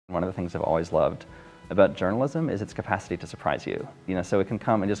One of the things I've always loved about journalism is its capacity to surprise you. So it can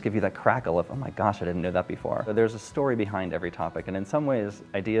come and just give you that crackle of, oh my gosh, I didn't know that before. So there's a story behind every topic, and in some ways,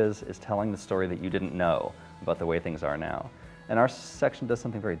 Ideas is telling the story that you didn't know about the way things are now. And our section does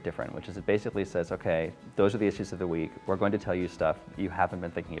something very different, which is it basically says, okay, those are the issues of the week. We're going to tell you stuff you haven't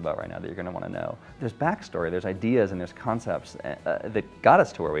been thinking about right now that you're going to want to know. There's backstory, there's ideas, and there's concepts that got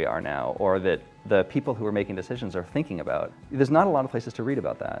us to where we are now, or that the people who are making decisions are thinking about. There's not a lot of places to read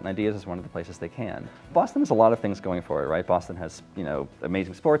about that, and Ideas is one of the places they can. Boston has a lot of things going for it, right? Boston has,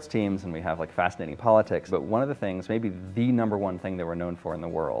 amazing sports teams, and we have like fascinating politics. But one of the things, maybe the #1 thing that we're known for in the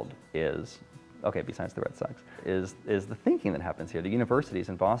world is, okay, besides the Red Sox, is the thinking that happens here. The universities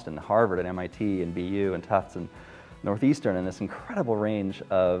in Boston, Harvard and MIT and BU and Tufts and Northeastern, and this incredible range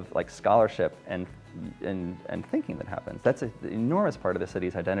of like scholarship and thinking that happens. That's an enormous part of the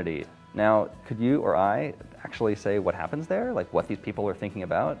city's identity. Now, could you or I actually say what happens there? Like what these people are thinking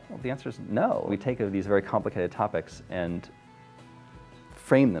about? Well, the answer is no. We take these very complicated topics and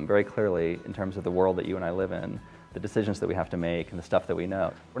frame them very clearly in terms of the world that you and I live in, the decisions that we have to make, and the stuff that we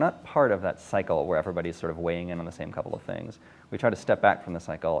know. We're not part of that cycle where everybody's sort of weighing in on the same couple of things. We try to step back from the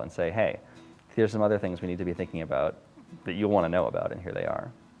cycle and say, hey, here's some other things we need to be thinking about that you'll want to know about, and here they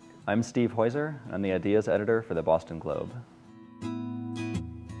are. I'm Steve Heuser. I'm the Ideas editor for the Boston Globe.